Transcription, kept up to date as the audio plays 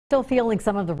Still feeling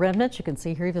some of the remnants. You can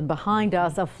see here even behind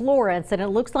us of Florence, and it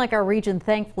looks like our region,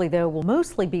 thankfully, though, will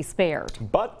mostly be spared.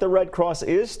 But the Red Cross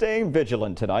is staying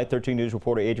vigilant tonight. 13 News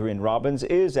reporter Adrienne Robbins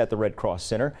is at the Red Cross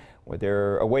Center where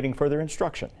they're awaiting further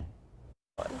instruction.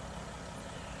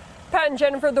 Pat and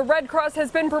Jennifer, the Red Cross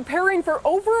has been preparing for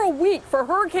over a week for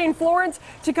Hurricane Florence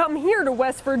to come here to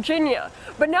West Virginia.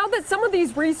 But now that some of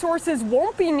these resources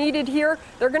won't be needed here,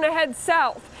 they're going to head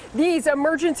south. These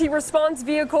emergency response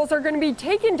vehicles are going to be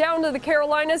taken down to the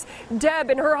Carolinas. Deb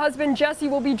and her husband Jesse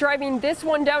will be driving this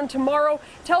one down tomorrow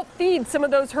to help feed some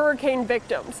of those hurricane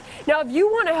victims. Now, if you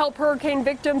want to help hurricane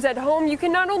victims at home, you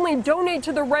can not only donate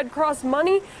to the Red Cross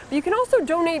money, but you can also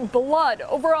donate blood.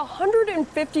 Over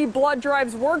 150 blood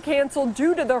drives were canceled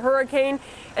due to the hurricane,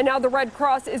 and now the Red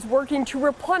Cross is working to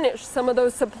replenish some of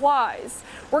those supplies.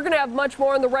 We're going to have much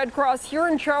more on the Red Cross here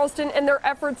in Charleston and their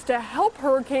efforts to help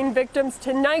hurricane victims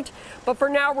tonight. But for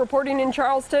now, reporting in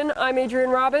Charleston, I'm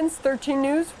Adrienne Robbins, 13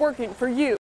 News, working for you.